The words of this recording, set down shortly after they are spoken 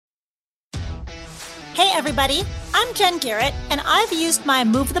Hey everybody, I'm Jen Garrett, and I've used my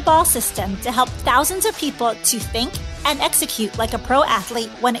Move the Ball system to help thousands of people to think and execute like a pro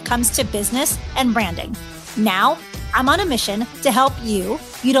athlete when it comes to business and branding. Now, I'm on a mission to help you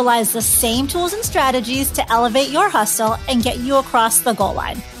utilize the same tools and strategies to elevate your hustle and get you across the goal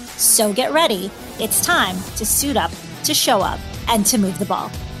line. So get ready. It's time to suit up, to show up, and to move the ball.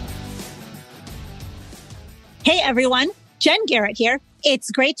 Hey everyone, Jen Garrett here.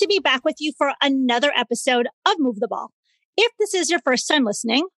 It's great to be back with you for another episode of Move the Ball. If this is your first time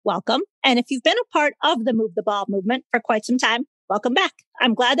listening, welcome. And if you've been a part of the Move the Ball movement for quite some time, welcome back.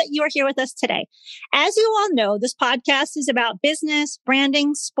 I'm glad that you are here with us today. As you all know, this podcast is about business,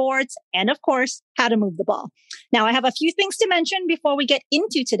 branding, sports, and of course, how to move the ball. Now, I have a few things to mention before we get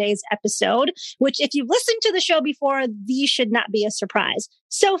into today's episode, which if you've listened to the show before, these should not be a surprise.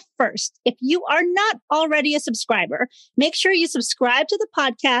 So first, if you are not already a subscriber, make sure you subscribe to the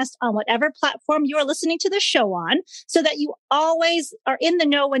podcast on whatever platform you are listening to the show on so that you always are in the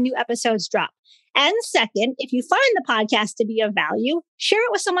know when new episodes drop. And second, if you find the podcast to be of value, share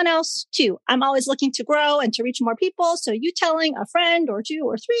it with someone else too. I'm always looking to grow and to reach more people. So you telling a friend or two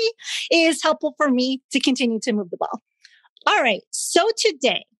or three is helpful for me to continue to move the ball. All right. So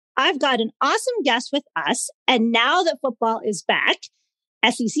today I've got an awesome guest with us. And now that football is back,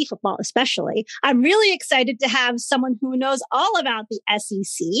 SEC football especially, I'm really excited to have someone who knows all about the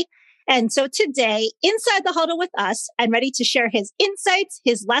SEC. And so today, inside the huddle with us and ready to share his insights,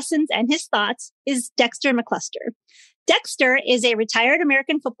 his lessons, and his thoughts is Dexter McCluster. Dexter is a retired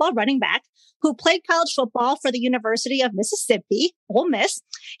American football running back who played college football for the University of Mississippi, Ole Miss.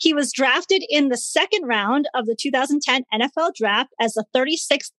 He was drafted in the second round of the 2010 NFL draft as the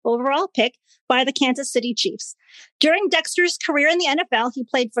 36th overall pick by the Kansas City Chiefs. During Dexter's career in the NFL, he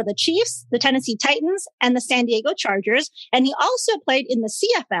played for the Chiefs, the Tennessee Titans, and the San Diego Chargers. And he also played in the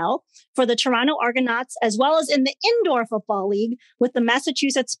CFL for the Toronto Argonauts, as well as in the Indoor Football League with the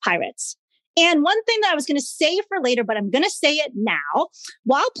Massachusetts Pirates. And one thing that I was going to say for later, but I'm going to say it now,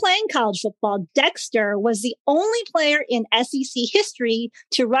 while playing college football, Dexter was the only player in SEC history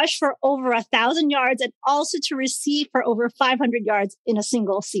to rush for over 1,000 yards and also to receive for over 500 yards in a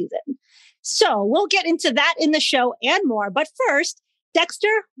single season. So we'll get into that in the show and more. But first,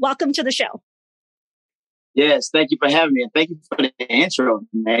 Dexter, welcome to the show. Yes, thank you for having me. And thank you for the intro,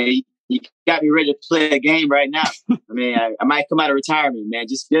 man. You got me ready to play a game right now. I mean, I might come out of retirement, man,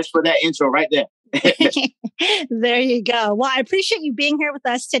 just for that intro right there. There you go. Well, I appreciate you being here with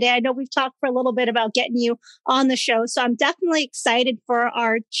us today. I know we've talked for a little bit about getting you on the show, so I'm definitely excited for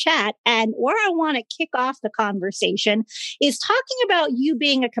our chat. And where I want to kick off the conversation is talking about you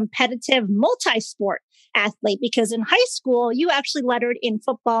being a competitive multi-sport athlete, because in high school, you actually lettered in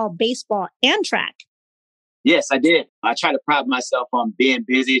football, baseball, and track. Yes, I did. I try to pride myself on being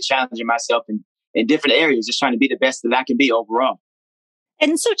busy, challenging myself in different areas, just trying to be the best that I can be overall.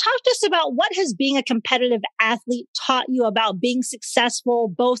 And so talk to us about what has being a competitive athlete taught you about being successful,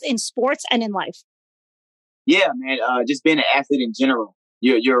 both in sports and in life? Yeah, man, just being an athlete in general.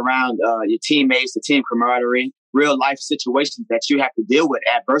 You're around your teammates, the team camaraderie, real life situations that you have to deal with,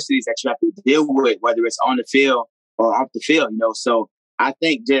 adversities that you have to deal with, whether it's on the field or off the field, So I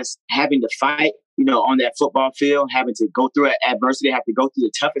think just having to fight, on that football field, having to go through adversity, have to go through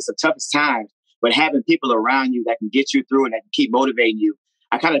the toughest of toughest times, but having people around you that can get you through and that can keep motivating you.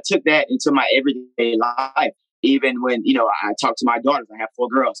 I kind of took that into my everyday life. Even when, I talk to my daughters, I have 4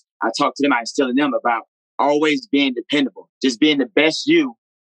 girls. I talk to them, I instill in them about always being dependable, just being the best you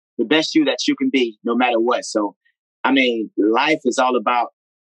that you can be, no matter what. So, I mean, life is all about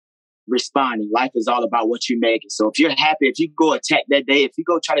responding. Life is all about what you make. So if you're happy, if you go attack that day, if you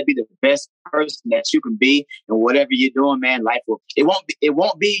go try to be the best person that you can be and whatever you're doing, man, life it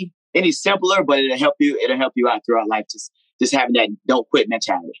won't be any simpler, but it'll help you out throughout life. Just having that don't quit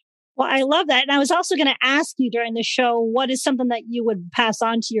mentality. Well, I love that. And I was also going to ask you during the show, what is something that you would pass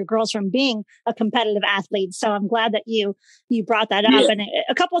on to your girls from being a competitive athlete? So I'm glad that you brought that up. Yeah. And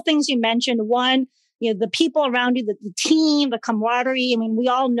a couple of things you mentioned. One, the people around you, the team, the camaraderie. I mean, we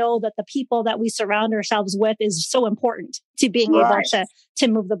all know that the people that we surround ourselves with is so important to being able to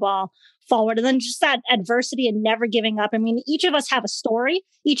move the ball forward. And then just that adversity and never giving up. I mean, each of us have a story.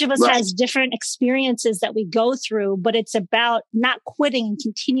 Each of us has different experiences that we go through, but it's about not quitting and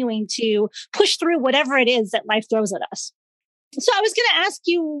continuing to push through whatever it is that life throws at us. So I was going to ask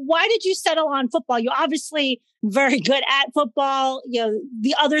you, why did you settle on football? You're obviously very good at football.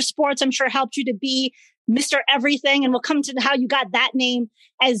 The other sports, I'm sure, helped you to be Mr. Everything, and we'll come to how you got that name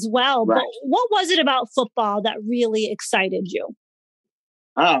as well. Right. But what was it about football that really excited you?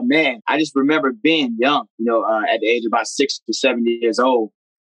 Oh, man, I just remember being young, at the age of about 6 to 7 years old.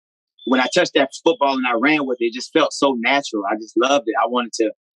 when I touched that football and I ran with it, it just felt so natural. I just loved it. I wanted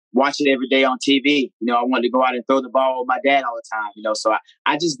to watch it every day on TV. I wanted to go out and throw the ball with my dad all the time. So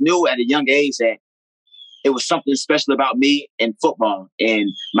I just knew at a young age that it was something special about me and football.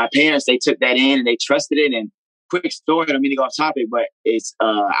 And my parents, they took that in and they trusted it. And quick story, I don't mean to go off topic, but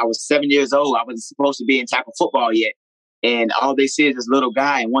I was 7 years old. I wasn't supposed to be in tackle football yet. And all they see is this little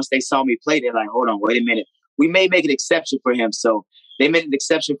guy. And once they saw me play, they're like, hold on, wait a minute. We may make an exception for him. So they made an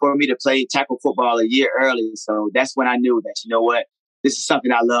exception for me to play tackle football a year early. So that's when I knew that, you know what, this is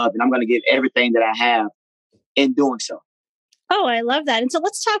something I love and I'm going to give everything that I have in doing so. Oh, I love that. And so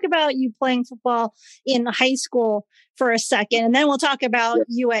let's talk about you playing football in high school for a second, and then we'll talk about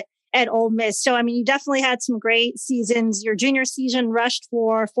you at Ole Miss. So, I mean, you definitely had some great seasons. Your junior season rushed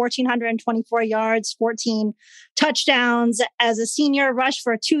for 1,424 yards, 14 touchdowns. As a senior, rushed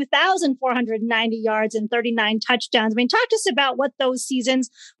for 2,490 yards and 39 touchdowns. I mean, talk to us about what those seasons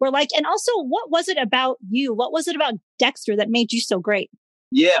were like. And also, what was it about you? What was it about Dexter that made you so great?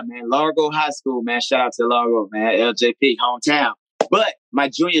 Yeah, man. Largo High School, man. Shout out to Largo, man. LJP, hometown. But my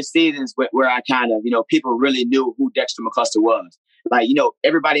junior seasons where I kind of, people really knew who Dexter McCluster was. Like,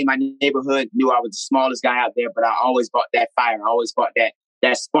 everybody in my neighborhood knew I was the smallest guy out there, but I always brought that fire. I always brought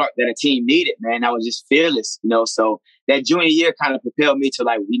that spark that a team needed, man. I was just fearless, So that junior year kind of propelled me to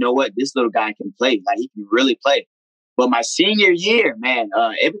like, you know what? This little guy can play. Like, he can really play. But my senior year, man,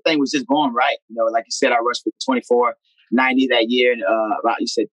 everything was just going right. Like you said, I rushed for 2,490 that year. And I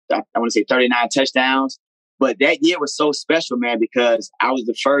want to say 39 touchdowns. But that year was so special, man, because I was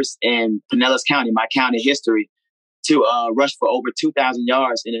the first in Pinellas County, my county history, to rush for over 2,000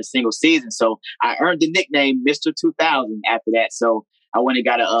 yards in a single season. So I earned the nickname Mr. 2000 after that. So I went and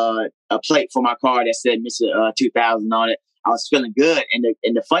got a plate for my car that said Mr. 2000 on it. I was feeling good.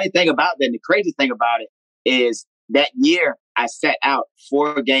 And the funny thing about that, and the crazy thing about it, is that year I sat out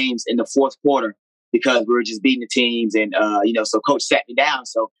 4 games in the fourth quarter because we were just beating the teams. And, so coach sat me down.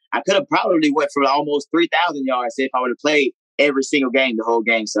 So I could have probably went for almost 3,000 yards if I would have played every single game, the whole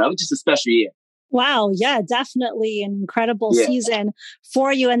game. So it was just a special year. Wow. Yeah, definitely an incredible season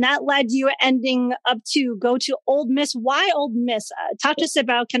for you. And that led you ending up to go to Ole Miss. Why Ole Miss? Talk to us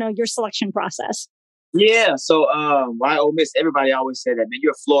about kind of your selection process. Yeah. So why Ole Miss? Everybody always said that, man,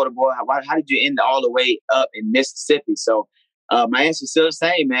 you're a Florida boy. How did you end all the way up in Mississippi? So my answer is still the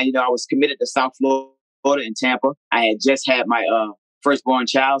same, man. I was committed to South Florida in Tampa. I had just had my firstborn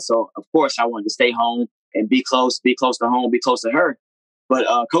child. So, of course, I wanted to stay home and be close to home, be close to her. But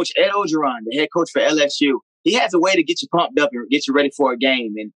Coach Ed Orgeron, the head coach for LSU, he has a way to get you pumped up and get you ready for a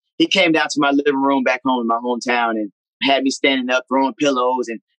game. And he came down to my living room back home in my hometown and had me standing up, throwing pillows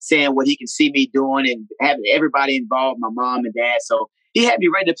and saying what he can see me doing and having everybody involved, my mom and dad. So he had me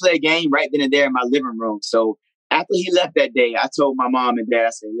ready to play a game right then and there in my living room. So after he left that day, I told my mom and dad,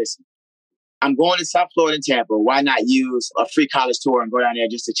 I said, listen, I'm going to South Florida and Tampa. Why not use a free college tour and go down there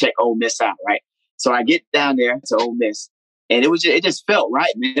just to check Ole Miss out, right? So I get down there to Ole Miss. And it just felt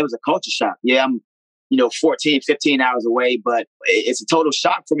right, man. It was a culture shock. Yeah, I'm, 14, 15 hours away, but it's a total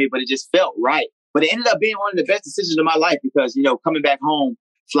shock for me, but it just felt right. But it ended up being one of the best decisions of my life because, coming back home,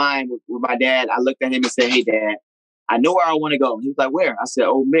 flying with my dad, I looked at him and said, hey, Dad, I know where I want to go. And he was like, where? I said,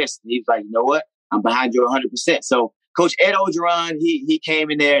 Ole Miss. And he was like, you know what? I'm behind you 100%. So Coach Ed Orgeron, he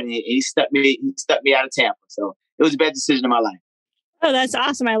came in there and he stuck me out of Tampa. So it was the best decision of my life. Oh, that's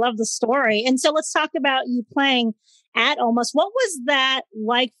awesome. I love the story. And so let's talk about you playing at Ole Miss. What was that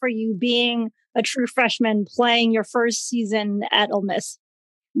like for you being a true freshman playing your first season at Ole Miss?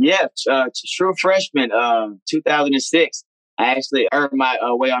 Yeah, true freshman, 2006. I actually earned my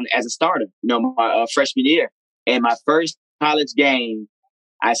way on as a starter, my freshman year. And my first college game,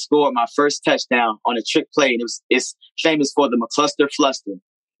 I scored my first touchdown on a trick play. And it's famous for the McCluster Fluster.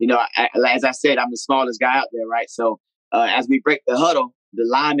 As I said, I'm the smallest guy out there, right? So as we break the huddle, the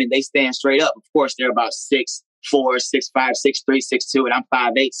linemen, they stand straight up. Of course, they're about 6'4", 6'5", 6'3", 6'2", and I'm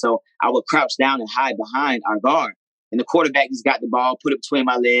 5'8". So I would crouch down and hide behind our guard. And the quarterback just got the ball, put it between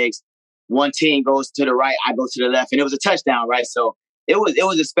my legs. One team goes to the right, I go to the left, and it was a touchdown, right? So it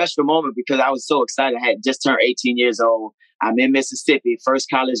was a special moment because I was so excited. I had just turned 18 years old. I'm in Mississippi, first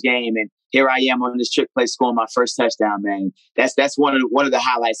college game, and here I am on this trick play scoring my first touchdown, man. That's one of the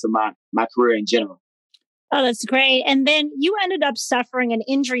highlights of my career in general. Oh, that's great. And then you ended up suffering an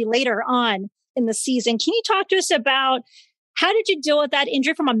injury later on in the season. Can you talk to us about how did you deal with that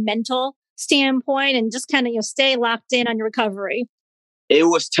injury from a mental standpoint and just kind of stay locked in on your recovery? It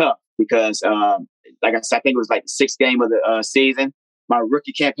was tough because, like I said, I think it was like the sixth game of the season. My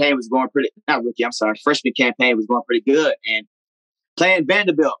freshman campaign was going pretty good. And playing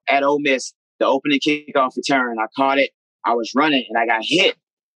Vanderbilt at Ole Miss, the opening kickoff return, I caught it. I was running and I got hit.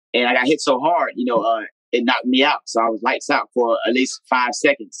 and I got hit so hard, it knocked me out. So I was lights out for at least 5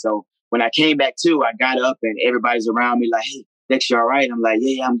 seconds. So when I came back to, I got up and everybody's around me like, hey, Dex, you all right? I'm like,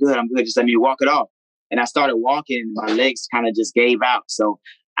 yeah, I'm good. Just let me walk it off. And I started walking and my legs kind of just gave out. So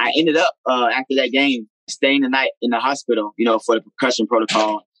I ended up, after that game, staying the night in the hospital, for the concussion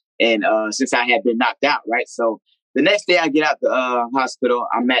protocol. And since I had been knocked out, right? So the next day I get out the hospital,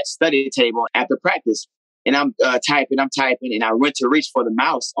 I'm at study table after practice. And I'm typing, and I went to reach for the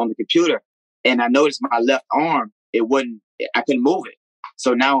mouse on the computer. And I noticed my left arm, I couldn't move it.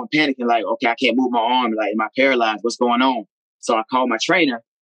 So now I'm panicking, like, okay, I can't move my arm. Like, am I paralyzed? What's going on? So I called my trainer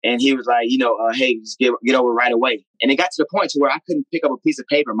and he was like, hey, just get over right away. And it got to the point to where I couldn't pick up a piece of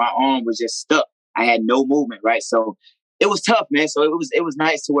paper. My arm was just stuck. I had no movement, right? So it was tough, man. So it was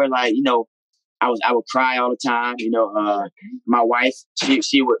nice to where, like, I would cry all the time. My wife,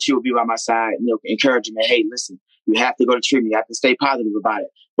 she would be by my side, encouraging me, hey, listen, you have to go to treatment. You have to stay positive about it.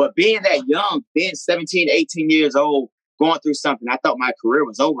 But being that young, being 17, 18 years old, going through something, I thought my career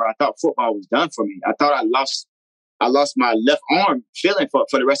was over. I thought football was done for me. I thought I lost my left arm feeling for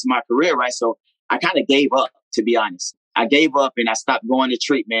the rest of my career, right? So I kind of gave up, to be honest. I gave up and I stopped going to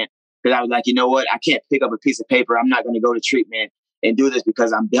treatment because I was like, you know what? I can't pick up a piece of paper. I'm not going to go to treatment and do this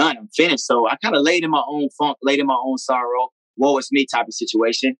because I'm done. I'm finished. So I kind of laid in my own funk, laid in my own sorrow. Woe is me type of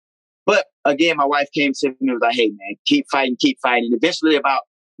situation. But again, my wife came to me and was like, hey, man, keep fighting. And eventually about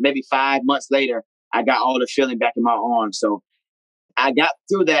maybe 5 months later, I got all the feeling back in my arm. So I got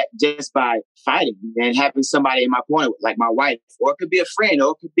through that just by fighting and having somebody in my corner, like my wife, or it could be a friend,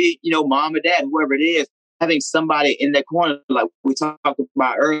 or it could be, mom or dad, whoever it is, having somebody in that corner, like we talked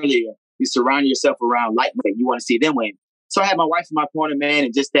about earlier. You surround yourself around like you want to see them win. So I had my wife in my corner, man,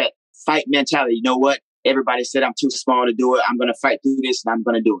 and just that fight mentality. You know what? Everybody said I'm too small to do it. I'm going to fight through this and I'm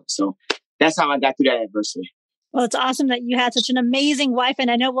going to do it. So that's how I got through that adversity. Well, it's awesome that you had such an amazing wife. And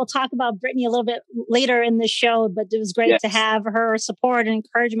I know we'll talk about Brittany a little bit later in the show, but it was great to have her support and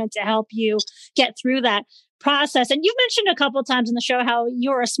encouragement to help you get through that process. And you've mentioned a couple of times in the show how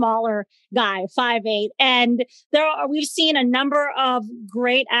you're a smaller guy, 5'8", and we've seen a number of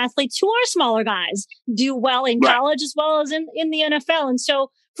great athletes who are smaller guys do well in college as well as in the NFL. And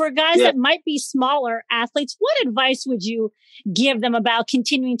so for guys that might be smaller athletes, what advice would you give them about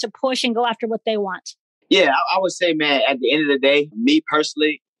continuing to push and go after what they want? Yeah, I would say, man, at the end of the day, me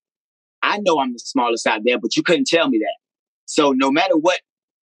personally, I know I'm the smallest out there, but you couldn't tell me that. So no matter what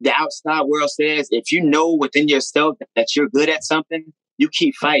the outside world says, if you know within yourself that you're good at something, you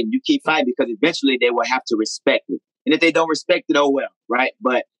keep fighting. You keep fighting because eventually they will have to respect it. And if they don't respect it, oh well, right?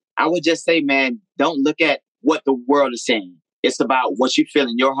 But I would just say, man, don't look at what the world is saying. It's about what you feel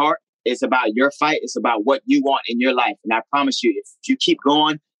in your heart. It's about your fight. It's about what you want in your life. And I promise you, if you keep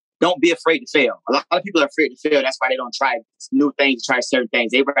going, don't be afraid to fail. A lot of people are afraid to fail. That's why they don't try new things, try certain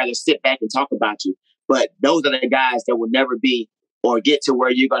things. They'd rather sit back and talk about you. But those are the guys that will never be or get to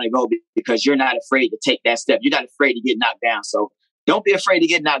where you're going to go because you're not afraid to take that step. You're not afraid to get knocked down. So don't be afraid to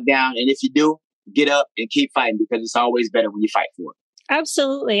get knocked down. And if you do, get up and keep fighting because it's always better when you fight for it.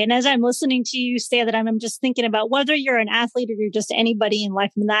 Absolutely. And as I'm listening to you say that, I'm just thinking about whether you're an athlete or you're just anybody in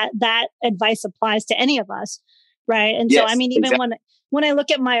life. And that advice applies to any of us. Right. And so, even when I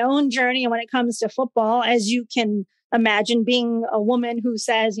look at my own journey and when it comes to football, as you can imagine, being a woman who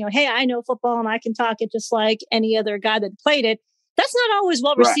says, hey, I know football and I can talk it just like any other guy that played it, that's not always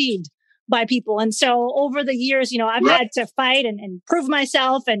well received by people. And so over the years, I've had to fight and prove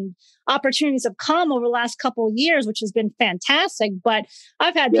myself, and opportunities have come over the last couple of years, which has been fantastic. But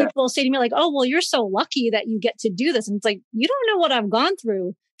I've had people say to me like, oh, well, you're so lucky that you get to do this. And it's like, you don't know what I've gone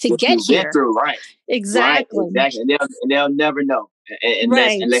through to get here. Right. Exactly. Right, exactly. And they'll never know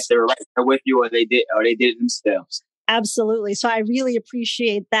unless they're right there with you or they did it themselves. Absolutely. So I really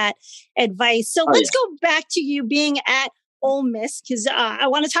appreciate that advice. So let's go back to you being at Ole Miss, because I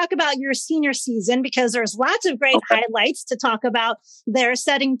want to talk about your senior season because there's lots of great highlights to talk about. They're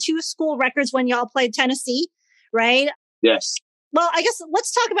setting 2 school records when y'all played Tennessee, right? Yes. Well, I guess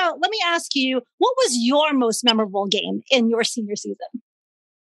let me ask you, what was your most memorable game in your senior season?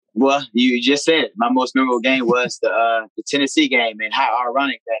 Well, you just said it. My most memorable game was the Tennessee game, and how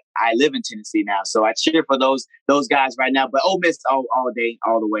ironic that I live in Tennessee now. So I cheer for those guys right now. But Ole Miss all day,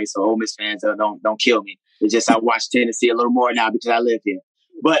 all the way. So Ole Miss fans, don't kill me. It's just I watch Tennessee a little more now because I live here.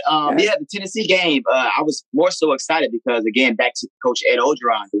 But the Tennessee game, I was more so excited because, again, back to Coach Ed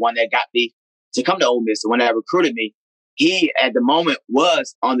Orgeron, the one that got me to come to Ole Miss, the one that recruited me. He, at the moment,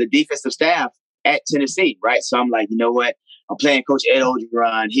 was on the defensive staff at Tennessee, right? So I'm like, you know what? I'm playing Coach Ed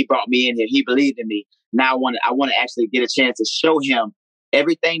Orgeron. He brought me in here. He believed in me. Now I want to actually get a chance to show him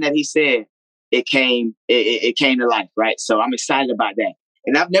everything that he said. It came to life, right? So I'm excited about that.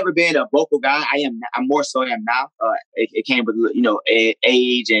 And I've never been a vocal guy. I'm more so am now. It came with,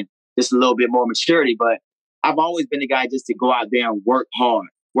 age and just a little bit more maturity. But I've always been the guy just to go out there and work hard.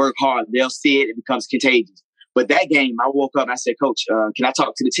 Work hard. They'll see it. It becomes contagious. But that game, I woke up and I said, Coach, can I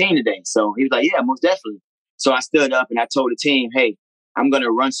talk to the team today? So he was like, yeah, most definitely. So I stood up and I told the team, hey, I'm going to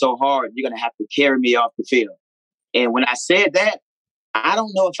run so hard, you're going to have to carry me off the field. And when I said that, I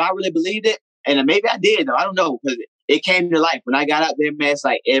don't know if I really believed it. And maybe I did, though. I don't know, because it came to life. When I got out there, man, it's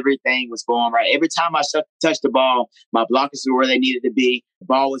like everything was going right. Every time I touched the ball, my blockers were where they needed to be. The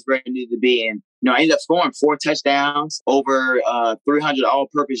ball was where it needed to be. And, I ended up scoring 4 touchdowns, over 300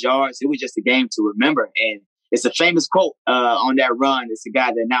 all-purpose yards. It was just a game to remember. And it's a famous quote on that run. It's the guy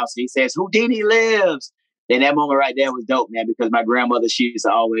that announced it. He says, Houdini lives. And that moment right there was dope, man, because my grandmother, she used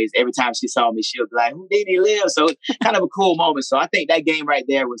to always, every time she saw me, she would be like, Houdini lives. So it's kind of a cool moment. So I think that game right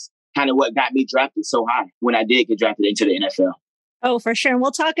there was kind of what got me drafted so high when I did get drafted into the NFL. Oh, for sure. And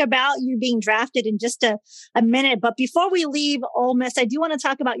we'll talk about you being drafted in just a minute. But before we leave Ole Miss, I do want to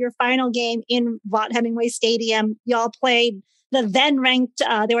talk about your final game in Vaught-Hemingway Stadium. Y'all played the then ranked,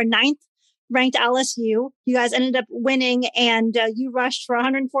 they were 9th ranked LSU. You guys ended up winning, and you rushed for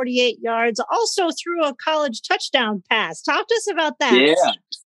 148 yards, also threw a college touchdown pass. Talk to us about that.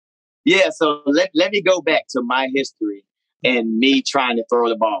 Yeah. So let me go back to my history and me trying to throw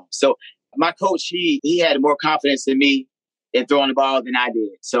the ball. So my coach, he had more confidence in me in throwing the ball than I did.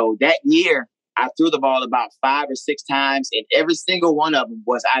 So that year, I threw the ball about 5 or 6 times, and every single one of them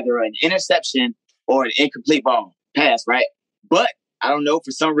was either an interception or an incomplete ball pass, right? But I don't know,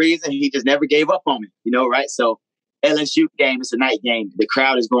 for some reason, he just never gave up on me, right? So LSU game, it's a night game. The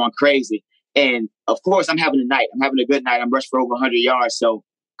crowd is going crazy. And of course, I'm having a night. I'm having a good night. I'm rushed for over 100 yards. So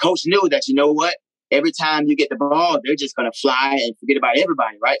coach knew that, what? Every time you get the ball, they're just going to fly and forget about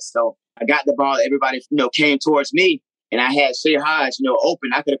everybody, right? So I got the ball. Everybody, came towards me. And I had Shea Hodge, open.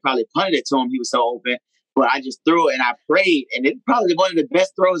 I could have probably punted it to him. He was so open. But I just threw it and I prayed. And it's probably one of the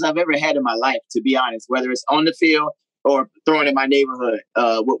best throws I've ever had in my life, to be honest, whether it's on the field or throwing in my neighborhood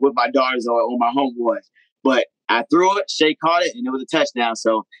with my daughters or my homeboys. But I threw it, Shea caught it, and it was a touchdown.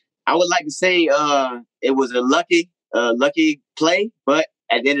 So I would like to say it was a lucky play. But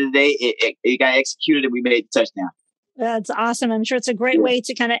at the end of the day, it got executed and we made the touchdown. That's awesome. I'm sure it's a great way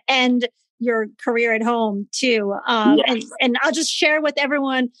to kind of end your career at home too. And I'll just share with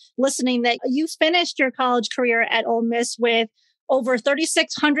everyone listening that you finished your college career at Ole Miss with over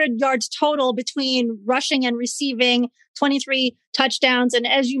 3,600 yards total between rushing and receiving, 23 touchdowns. And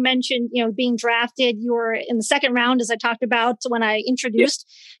as you mentioned, being drafted, you were in the second round, as I talked about when I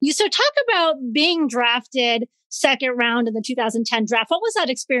introduced you. So talk about being drafted second round in the 2010 draft. What was that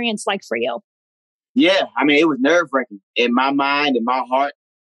experience like for you? Yeah, it was nerve-wracking. In my mind, in my heart,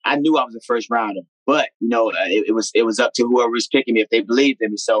 I knew I was a first rounder, but it was up to whoever was picking me if they believed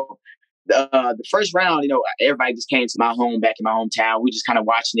in me. So the first round, everybody just came to my home back in my hometown. We just kind of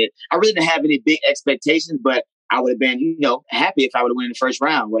watching it. I really didn't have any big expectations, but I would have been, happy if I would have won in the first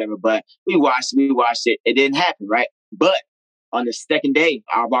round, whatever. But we watched it. It didn't happen, right? But on the second day,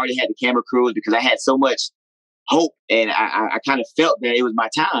 I've already had the camera crews because I had so much hope, and I kind of felt that it was my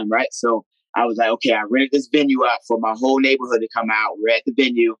time, right? So I was like, okay, I rented this venue out for my whole neighborhood to come out. We're at the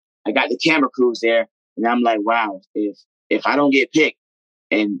venue. I got the camera crews there. And I'm like, wow, if I don't get picked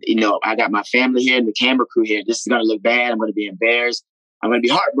and, I got my family here and the camera crew here, this is going to look bad. I'm going to be embarrassed. I'm going to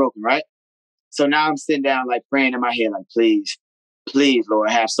be heartbroken, right? So now I'm sitting down like praying in my head, like, please, Lord,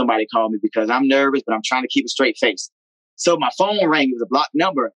 have somebody call me because I'm nervous, but I'm trying to keep a straight face. So my phone rang. It was a blocked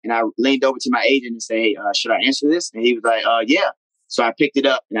number. And I leaned over to my agent and said, hey, should I answer this? And he was like, yeah. So I picked it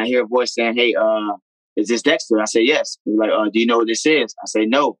up and I hear a voice saying, hey, is this Dexter? I said, yes. He was like, do you know what this is? I said,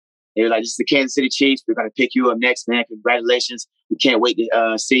 no. They were like, this is the Kansas City Chiefs. We're going to pick you up next, man. Congratulations. We can't wait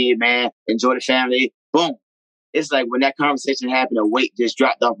to see you, man. Enjoy the family. Boom. It's like when that conversation happened, a weight just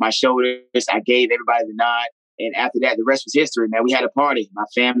dropped off my shoulders. I gave everybody the nod. And after that, the rest was history, man. We had a party. My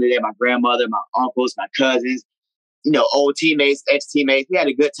family there, my grandmother, my uncles, my cousins, old teammates, ex-teammates. We had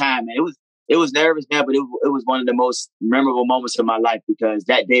a good time, man. It was nervous, man, but it was one of the most memorable moments of my life because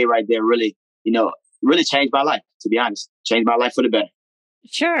that day right there really, really changed my life, to be honest. Changed my life for the better.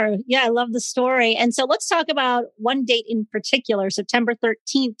 Sure. Yeah, I love the story. And so let's talk about one date in particular, September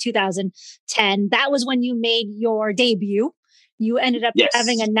 13th, 2010. That was when you made your debut. You ended up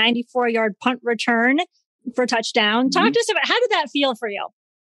having a 94-yard punt return for a touchdown. Talk to us about, how did that feel for you?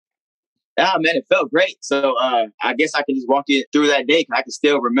 Ah, man, it felt great. So I guess I can just walk you through that day because I can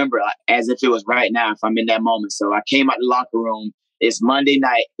still remember as if it was right now if I'm in that moment. So I came out the locker room. It's Monday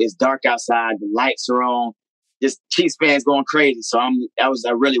night. It's dark outside. The lights are on. Just Chiefs fans going crazy. So that was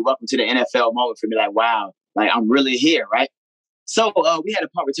a really welcome to the NFL moment for me. Like, wow, like I'm really here, right? So we had a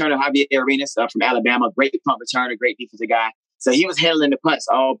punt returner, Javier Arenas from Alabama, great punt returner, great defensive guy. So he was handling the punts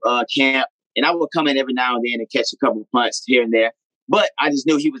all camp, and I would come in every now and then and catch a couple of punts here and there. But I just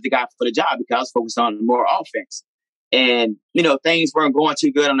knew he was the guy for the job because I was focused on more offense. And, things weren't going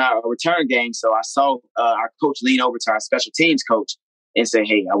too good on our return game. So I saw our coach lean over to our special teams coach and say,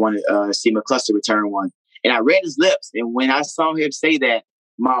 hey, I want to see McCluster return one. And I read his lips. And when I saw him say that,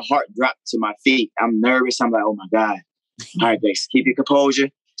 my heart dropped to my feet. I'm nervous. I'm like, oh, my God. All right, Dex, keep your composure.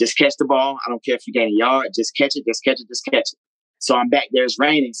 Just catch the ball. I don't care if you gain a yard. Just catch it, just catch it, just catch it. So I'm back there. It's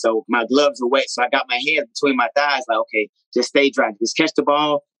raining. So my gloves are wet. So I got my hands between my thighs like, okay, just stay dry. Just catch the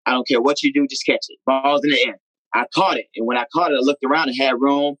ball. I don't care what you do. Just catch it. Ball's in the air. I caught it. And when I caught it, I looked around and had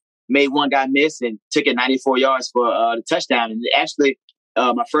room, made one guy miss and took it 94 yards for the touchdown. And actually,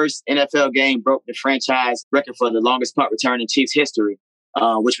 my first NFL game broke the franchise record for the longest punt return in Chiefs history,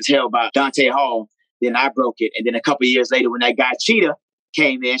 which was held by Dante Hall. Then I broke it. And then a couple of years later, when that guy Cheetah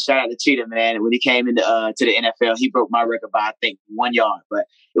came in, shout out to Cheetah, man. And when he came into to the NFL, he broke my record by, I think, 1 yard. But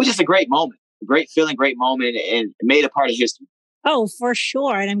it was just a great moment, a great feeling, great moment, and it made a part of history. Oh, for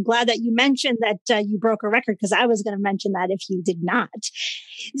sure. And I'm glad that you mentioned that you broke a record because I was going to mention that if you did not.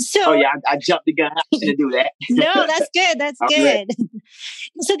 So, oh, yeah, I jumped the gun. I didn't do that. No, that's good. That's good.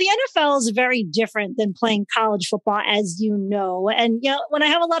 So the NFL is very different than playing college football, as you know. And when I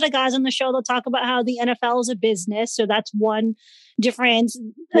have a lot of guys on the show, they'll talk about how the NFL is a business. So that's one difference.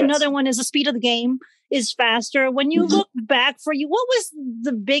 Yes. Another one is the speed of the game is faster. When you look back for you, what was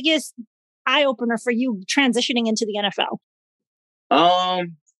the biggest eye opener for you transitioning into the NFL?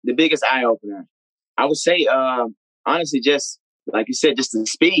 The biggest eye opener, I would say, honestly, just like you said, just the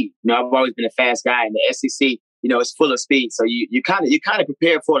speed. I've always been a fast guy, and the SEC, it's full of speed. So you kind of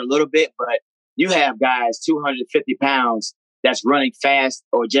prepare for it a little bit, but you have guys 250 pounds that's running fast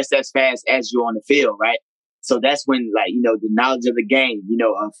or just as fast as you on the field, right? So that's when, the knowledge of the game,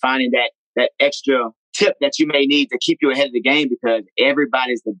 finding that extra tip that you may need to keep you ahead of the game because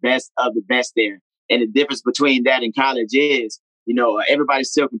everybody's the best of the best there. And the difference between that and college is, everybody's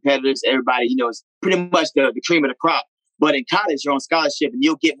still competitors. Everybody, is pretty much the cream of the crop. But in college, you're on scholarship and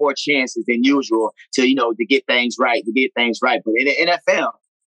you'll get more chances than usual to get things right, But in the NFL,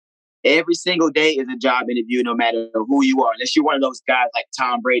 every single day is a job interview, no matter who you are. Unless you're one of those guys like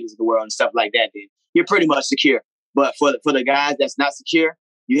Tom Brady's of the world and stuff like that, then you're pretty much secure. But for the guys that's not secure,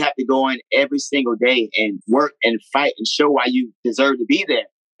 you have to go in every single day and work and fight and show why you deserve to be there.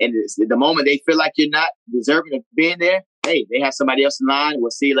 And the moment they feel like you're not deserving of being there, hey, they have somebody else in line.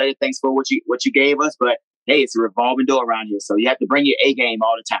 We'll see you later. Thanks for what you gave us. But hey, it's a revolving door around here. So you have to bring your A game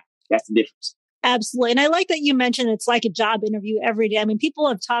all the time. That's the difference. Absolutely. And I like that you mentioned it's like a job interview every day. I mean, people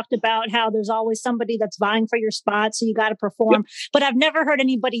have talked about how there's always somebody that's vying for your spot. So you got to perform. Yep. But I've never heard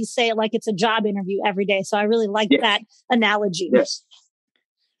anybody say it like it's a job interview every day. So I really like that analogy. Yes.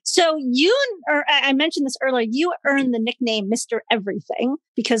 So I mentioned this earlier, you earned the nickname Mr. Everything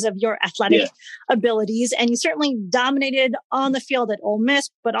because of your athletic abilities. And you certainly dominated on the field at Ole Miss,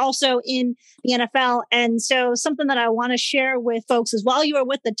 but also in the NFL. And so something that I want to share with folks is while you were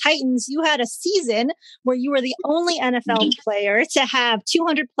with the Titans, you had a season where you were the only NFL player to have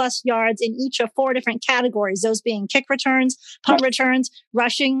 200 plus yards in each of 4 different categories, those being kick returns, punt returns,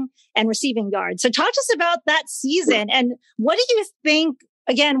 rushing, and receiving yards. So talk to us about that season. And what do you think,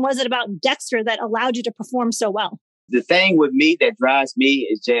 again, was it about Dexter that allowed you to perform so well? The thing with me that drives me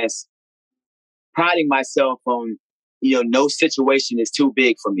is just priding myself on, no situation is too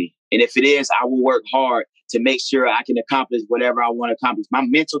big for me. And if it is, I will work hard to make sure I can accomplish whatever I want to accomplish. My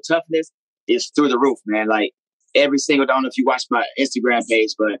mental toughness is through the roof, man. Like every single day, I don't know if you watch my Instagram page,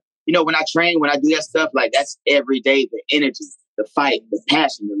 but, when I train, when I do that stuff, like that's every day, the energy, the fight, the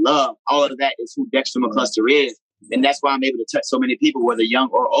passion, the love, all of that is who Dexter McCluster is. And that's why I'm able to touch so many people, whether young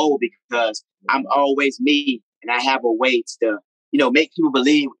or old, because I'm always me and I have a way to, make people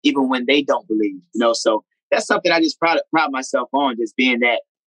believe even when they don't believe, So that's something I just pride myself on, just being that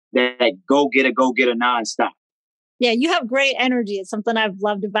go-getter nonstop. Yeah, you have great energy. It's something I've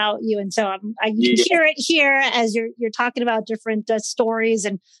loved about you. And so I can hear it here as you're talking about different stories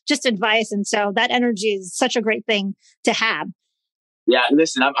and just advice. And so that energy is such a great thing to have. Yeah,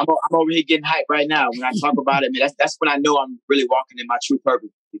 listen, I'm over here getting hyped right now. When I talk about it, man, that's when I know I'm really walking in my true purpose.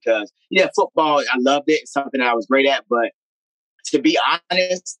 Because, football, I loved it. It's something that I was great at. But to be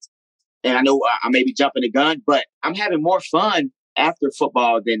honest, and I know I may be jumping the gun, but I'm having more fun after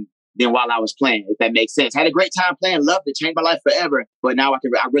football than while I was playing, if that makes sense. Had a great time playing, loved it, changed my life forever. But now I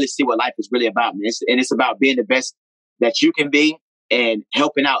really see what life is really about, man. It's about being the best that you can be and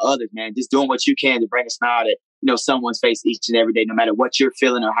helping out others, man. Just doing what you can to bring a smile to someone's face each and every day, no matter what you're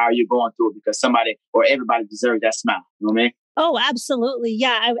feeling or how you're going through it, because somebody or everybody deserves that smile. You know what I mean? Oh, absolutely.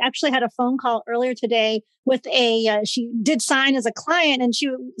 Yeah. I actually had a phone call earlier today with she did sign as a client, and she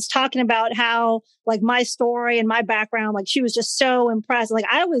was talking about how, like, my story and my background, like, she was just so impressed. Like,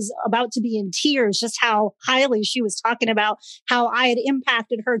 I was about to be in tears, just how highly she was talking about how I had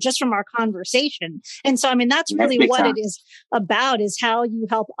impacted her just from our conversation. And so, I mean, that's That's really big what time. it is about, is how you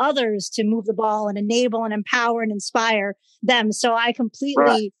help others to move the ball and enable and empower and inspire them. So I Right.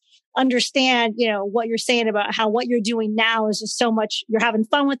 completely understand, what you're saying about how what you're doing now is just so much, you're having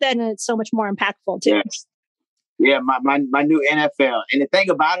fun with it, and it's so much more impactful too. Yes. Yeah, my new NFL. And the thing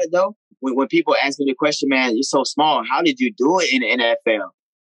about it though, when people ask me the question, man, you're so small. How did you do it in the NFL?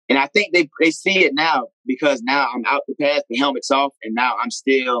 And I think they see it now, because now I'm out the path, the helmet's off, and now I'm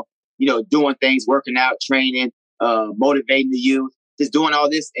still, doing things, working out, training, motivating the youth, just doing all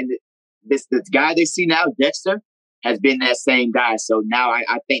this. And this guy they see now, Dexter, has been that same guy. So now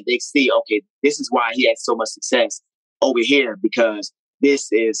I think they see, okay, this is why he had so much success over here, because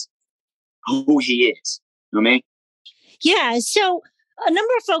this is who he is. You know what I mean? Yeah. So a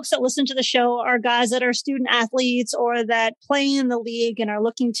number of folks that listen to the show are guys that are student athletes or that play in the league and are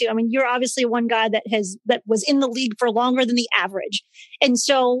looking to, I mean, you're obviously one guy that was in the league for longer than the average. And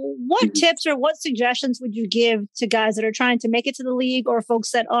so what Mhm. tips or what suggestions would you give to guys that are trying to make it to the league, or folks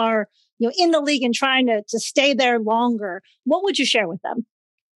that are, in the league and trying to stay there longer? What would you share with them?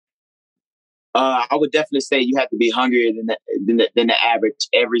 I would definitely say you have to be hungrier than the average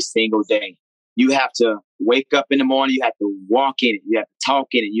every single day. You have to wake up in the morning. You have to walk in it. You have to talk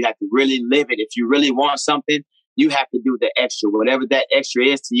in it. You have to really live it. If you really want something, you have to do the extra. Whatever that extra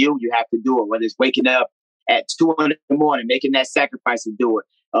is to you, you have to do it. Whether it's waking up at 2 in the morning, making that sacrifice to do it,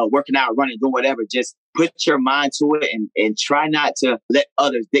 working out, running, doing whatever. Just put your mind to it, and try not to let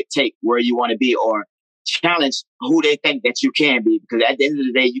others dictate where you want to be, or challenge who they think that you can be. Because at the end of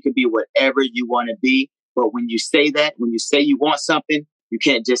the day, you can be whatever you want to be. But when you say you want something, you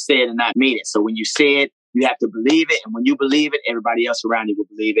can't just say it and not mean it. So when you say it, you have to believe it. And when you believe it, everybody else around you will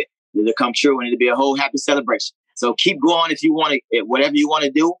believe it. It'll come true, and it'll be a whole happy celebration. So keep going if you want to, whatever you want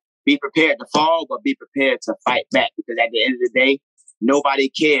to do. Be prepared to fall, but be prepared to fight back. Because at the end of the day, nobody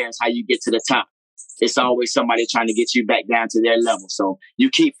cares how you get to the top. It's always somebody trying to get you back down to their level. So you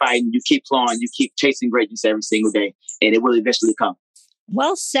keep fighting, you keep clawing, you keep chasing greatness every single day, and it will eventually come.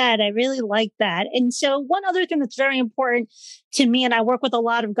 Well said. I really like that. And so one other thing that's very important to me, and I work with a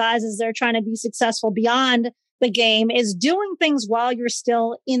lot of guys as they're trying to be successful beyond the game, is doing things while you're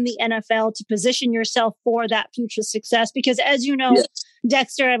still in the NFL to position yourself for that future success. Because as you know, Yeah.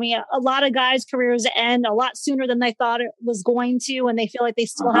 Dexter, I mean, a lot of guys' careers end a lot sooner than they thought it was going to, and they feel like they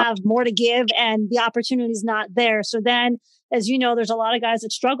still Uh-huh. have more to give and the opportunity is not there. So then, as you know, there's a lot of guys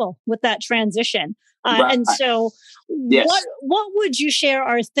that struggle with that transition. Right. And so what Yes. what would you share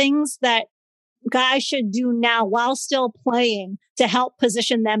are things that guys should do now while still playing to help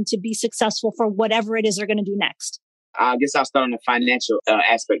position them to be successful for whatever it is they're going to do next? I guess I'll start on the financial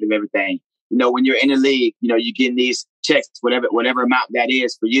aspect of everything. When you're in the league, you're getting these checks, whatever amount that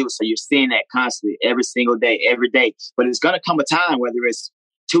is for you. So you're seeing that constantly, every single day, every day. But it's going to come a time, whether it's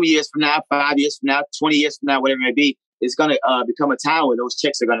 2 years from now, 5 years from now, 20 years from now, whatever it may be, it's going to become a time where those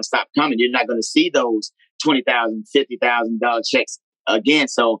checks are going to stop coming. You're not going to see those $20,000, $50,000 checks again.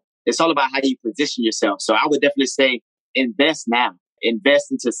 So it's all about how you position yourself. So I would definitely say invest now.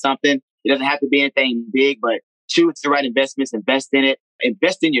 Invest into something. It doesn't have to be anything big, but choose the right investments. Invest in it.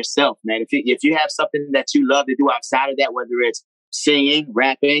 Invest in yourself, man. If you have something that you love to do outside of that, whether it's singing,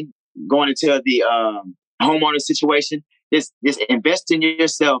 rapping, going into the homeowner situation, just invest in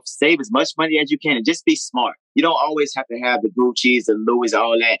yourself. Save as much money as you can, and just be smart. You don't always have to have the Gucci's, the Louis,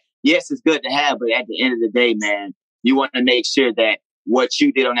 all that. Yes, it's good to have, but at the end of the day, man, you want to make sure that what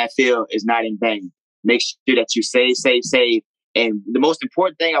you did on that field is not in vain. Make sure that you save. And the most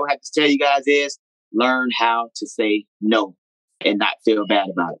important thing I would have to tell you guys is learn how to say no and not feel bad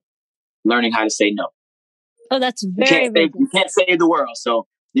about it. Learning how to say no. Oh, that's very, very good. You can't save the world. So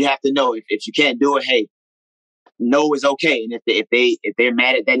you have to know if you can't do it, hey, no is okay. And if they're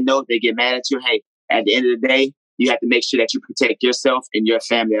mad at that no, if they get mad at you, hey, at the end of the day, you have to make sure that you protect yourself and your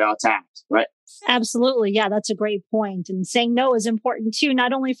family at all times, right? Absolutely. Yeah, that's a great point. And saying no is important too,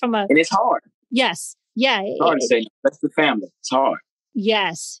 not only from And it's hard. yes. Yeah. It's hard to say no. That's the family. It's hard.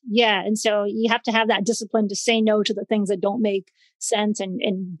 Yes. Yeah. And so you have to have that discipline to say no to the things that don't make sense,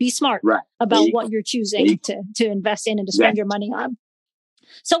 and be smart Right. about what you're choosing to invest in and to spend your money on.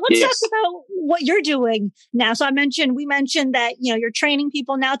 So let's talk about what you're doing now. So we mentioned that, you're training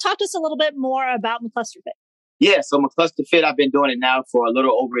people now. Talk to us a little bit more about McCluster Fit. Yeah. So McCluster Fit, I've been doing it now for a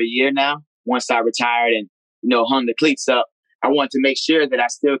little over a year now. Once I retired and, hung the cleats up, I wanted to make sure that I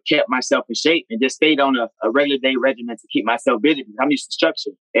still kept myself in shape and just stayed on a regular day regimen to keep myself busy because I'm used to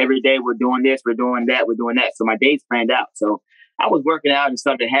structure. Every day we're doing this, we're doing that, we're doing that. So my days planned out. So I was working out and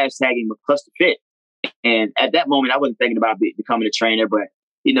started hashtagging McCluster Fit. And at that moment, I wasn't thinking about becoming a trainer, but,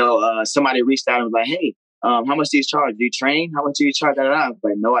 somebody reached out and was like, hey, how much do you charge? Do you train? How much do you charge? I was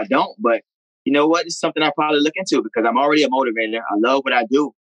like, no, I don't. But you know what? It's something I probably look into because I'm already a motivator. I love what I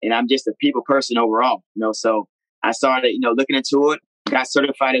do. And I'm just a people person overall, so I started, looking into it, got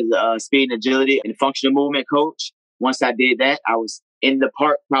certified as a speed and agility and functional movement coach. Once I did that, I was in the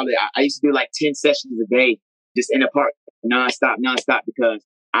park. Probably I used to do like 10 sessions a day, just in the park, nonstop, because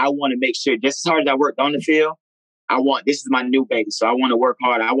I want to make sure just as hard as I worked on the field, this is my new baby. So I want to work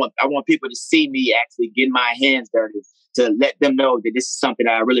hard. I want people to see me actually getting my hands dirty to let them know that this is something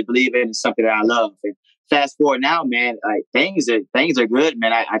that I really believe in and something that I love. And fast forward now, man, like things are good,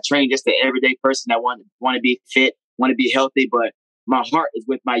 man. I train just the everyday person that want to be fit, want to be healthy, but my heart is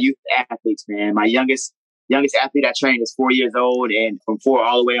with my youth athletes, man. My youngest athlete I trained is 4 years old and from 4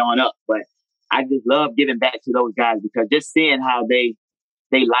 all the way on up. But I just love giving back to those guys because just seeing how they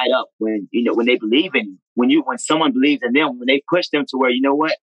light up when they believe in you. When someone believes in them, when they push them to where, you know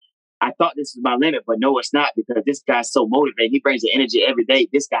what, I thought this was my limit, but no, it's not because this guy's so motivated. He brings the energy every day.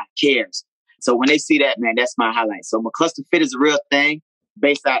 This guy cares. So when they see that, man, that's my highlight. So McCluster Fit is a real thing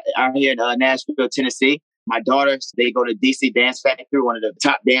based out here in Nashville, Tennessee. My daughters, they go to DC Dance Factory, one of the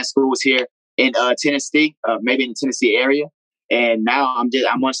top dance schools here in Tennessee, maybe in the Tennessee area. And now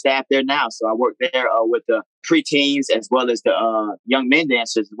I'm on staff there now. So I work there with the preteens as well as the young men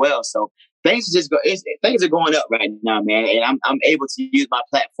dancers as well. So things are going up right now, man. And I'm able to use my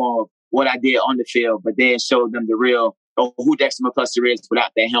platform, what I did on the field, but then show them the real who Dexter McCluster is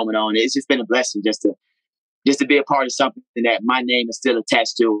without that helmet on. It's just been a blessing just to be a part of something that my name is still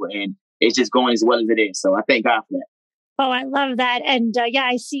attached to, and it's just going as well as it is. So I thank God for that. Oh, I love that. And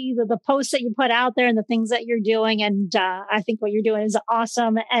I see the posts that you put out there and the things that you're doing. And I think what you're doing is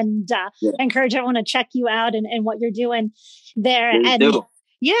awesome. And I encourage everyone to check you out and what you're doing there. Please do.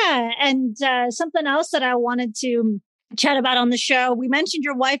 Yeah. And something else that I wanted to chat about on the show, we mentioned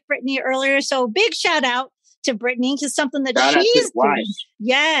your wife, Brittany, earlier. So big shout out to Brittany to something that she's doing.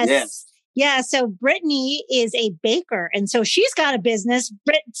 Yes. Yeah. So Brittany is a baker. And so she's got a business,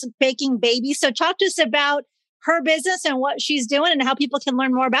 Brit's Baking Babies. So talk to us about her business and what she's doing and how people can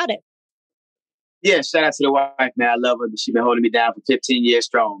learn more about it. Yeah, shout out to the wife, man. I love her. She's been holding me down for 15 years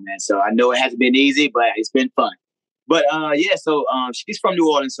strong, man. So I know it hasn't been easy, but it's been fun. But so she's from New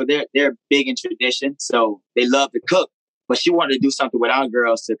Orleans, so they're big in tradition. So they love to cook, but she wanted to do something with our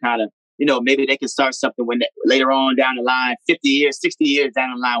girls to kind of, maybe they can start something later on down the line, 50 years, 60 years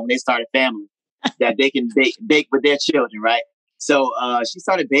down the line when they start a family, that they can bake with their children, right? So she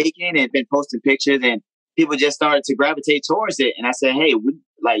started baking and been posting pictures, and people just started to gravitate towards it. And I said, hey,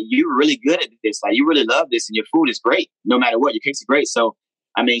 you're really good at this. Like, you really love this and your food is great. No matter what, your cakes are great. So,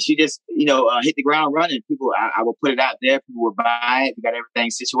 I mean, she just, hit the ground running. People, I will put it out there. People will buy it. We got everything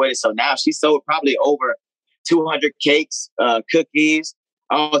situated. So now she sold probably over 200 cakes, cookies,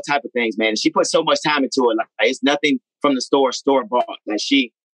 all type of things, man. And she put so much time into it. Like, it's nothing from the store bought. Like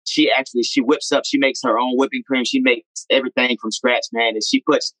she whips up, she makes her own whipping cream. She makes everything from scratch, man. And she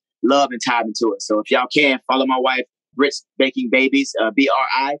puts love and time into it. So if y'all can, follow my wife, Brit's Baking Babies,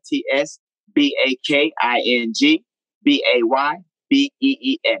 BRITS BAKING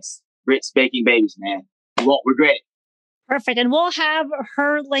BAYBEES. Brit's Baking Babies, man. You won't regret it. Perfect. And we'll have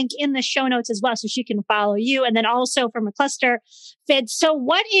her link in the show notes as well, so she can follow you. And then also from McCluster Fit. So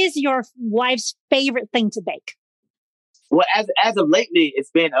what is your wife's favorite thing to bake? Well, as of lately, it's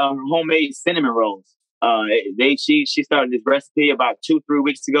been her homemade cinnamon rolls. She started this recipe about 2-3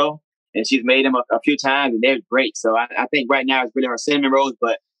 weeks ago, and she's made them a few times, and they're great. So I think right now it's really her cinnamon rolls,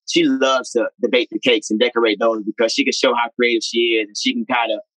 but she loves to bake the cakes and decorate those because she can show how creative she is, and she can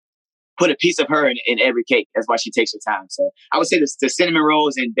kind of put a piece of her in every cake. That's why she takes her time. So I would say the cinnamon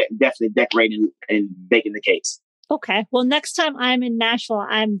rolls and definitely decorating and baking the cakes. Okay. Well, next time I'm in Nashville,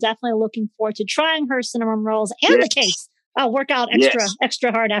 I'm definitely looking forward to trying her cinnamon rolls and the cakes. I'll work out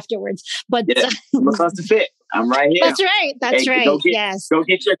extra hard afterwards. But McCluster Fit. I'm right here. That's right. That's right. Go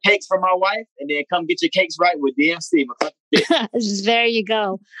get your cakes from my wife, and then come get your cakes right with DMC. McCluster Fit. There you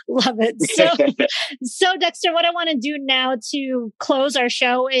go. Love it. So Dexter, what I want to do now to close our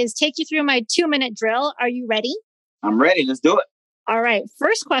show is take you through my 2-minute drill. Are you ready? I'm ready. Let's do it. All right.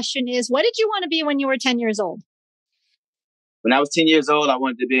 First question is, what did you want to be when you were 10 years old? When I was 10 years old, I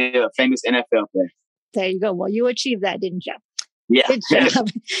wanted to be a famous NFL player. There you go. Well, you achieved that, didn't you? Yeah. Good job.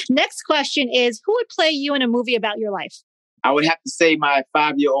 Next question is, who would play you in a movie about your life? I would have to say my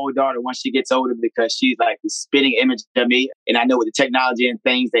 5-year-old daughter once she gets older, because she's like the spitting image of me. And I know with the technology and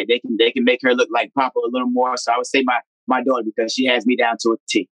things that they can make her look like Papa a little more. So I would say my daughter, because she has me down to a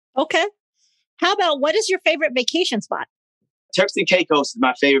T. Okay. How about, what is your favorite vacation spot? Turks and Caicos is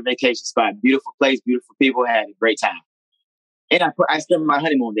my favorite vacation spot. Beautiful place, beautiful people. Had a great time. And I spent my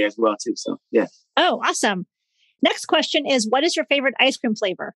honeymoon there as well too. So yeah. Oh, awesome. Next question is, what is your favorite ice cream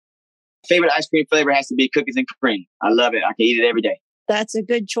flavor? Favorite ice cream flavor has to be cookies and cream. I love it. I can eat it every day. That's a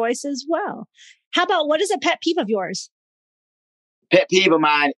good choice as well. How about, what is a pet peeve of yours? Pet peeve of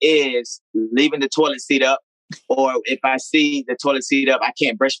mine is leaving the toilet seat up. Or if I see the toilet seat up, I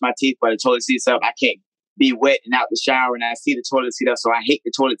can't brush my teeth while the toilet seat's up. I can't be wet and out the shower, and I see the toilet seat up. So I hate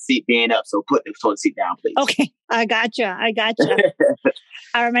the toilet seat being up. So put the toilet seat down, please. Okay. I gotcha.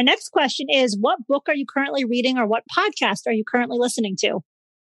 All right. My next question is, what book are you currently reading, or what podcast are you currently listening to?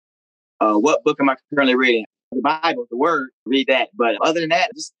 What book am I currently reading? The Bible, the Word, read that. But other than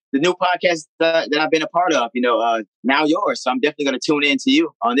that, just the new podcast that I've been a part of, Now Yours. So I'm definitely going to tune in to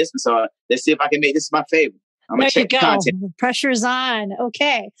you on this one. So let's see if I can make this my favorite. I'm going to check the content. The pressure's on.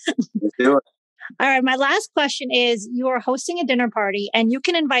 Okay. Let's do it. All right. My last question is, you are hosting a dinner party and you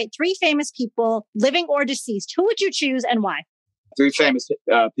can invite 3 famous people, living or deceased. Who would you choose and why? 3 famous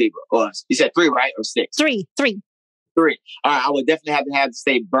people. Or you said 3, right? Or 6? 3. 3. All right. I would definitely have to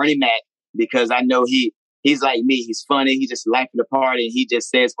say Bernie Mac, because I know he's like me. He's funny. He just life of the party, and he just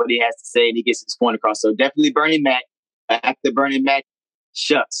says what he has to say, and he gets his point across. So definitely Bernie Mac. After Bernie Mac,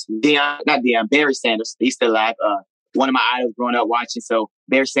 Barry Sanders. He's still alive. One of my idols growing up watching. So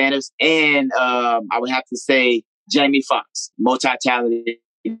Barry Sanders. And I would have to say Jamie Foxx, multi-talented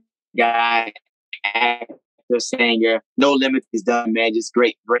guy, actor, singer, no limits. He's done, man. Just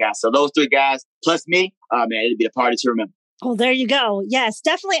great guy. So those 3 guys plus me, man, it'd be a party to remember. Oh, there you go. Yes,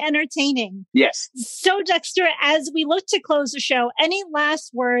 definitely entertaining. Yes. So, Dexter, as we look to close the show, any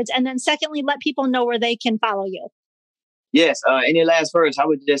last words? And then secondly, let people know where they can follow you. Yes. Any last words? I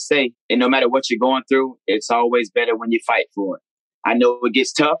would just say, and no matter what you're going through, it's always better when you fight for it. I know it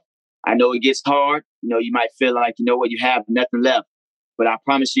gets tough. I know it gets hard. You might feel like, you have nothing left. But I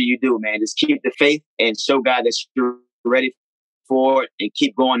promise you do, man. Just keep the faith and show God that you're ready for it, and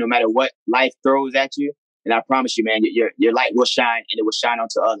keep going no matter what life throws at you. And I promise you, man, your light will shine, and it will shine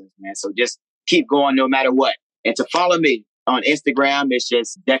onto others, man. So just keep going no matter what. And to follow me on Instagram, it's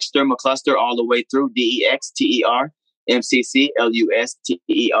just Dexter McCluster all the way through,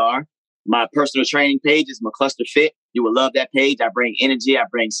 DexterMCCLuster. My personal training page is McCluster Fit. You will love that page. I bring energy. I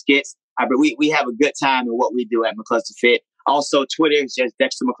bring skits. We have a good time in what we do at McCluster Fit. Also, Twitter is just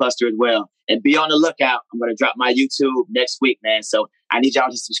Dexter McCluster as well. And be on the lookout. I'm going to drop my YouTube next week, man. So I need y'all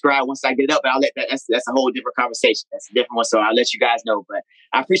to subscribe once I get it up. And I'll let that's a whole different conversation. That's a different one. So I'll let you guys know. But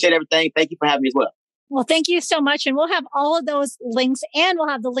I appreciate everything. Thank you for having me as well. Well, thank you so much. And we'll have all of those links, and we'll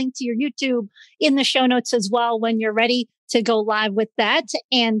have the link to your YouTube in the show notes as well when you're ready to go live with that.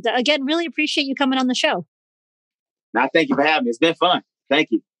 And again, really appreciate you coming on the show. Now, thank you for having me. It's been fun.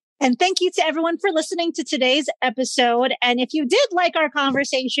 Thank you. And thank you to everyone for listening to today's episode. And if you did like our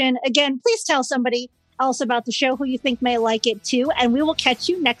conversation, again, please tell somebody else about the show who you think may like it too. And we will catch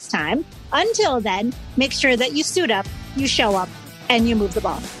you next time. Until then, make sure that you suit up, you show up, and you move the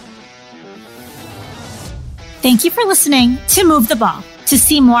ball. Thank you for listening to Move the Ball. To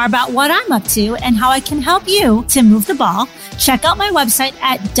see more about what I'm up to and how I can help you to move the ball, check out my website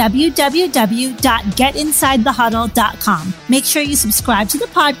at www.getinsidethehuddle.com. Make sure you subscribe to the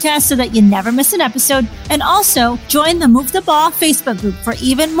podcast so that you never miss an episode, and also join the Move the Ball Facebook group for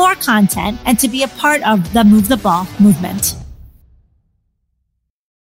even more content and to be a part of the Move the Ball movement.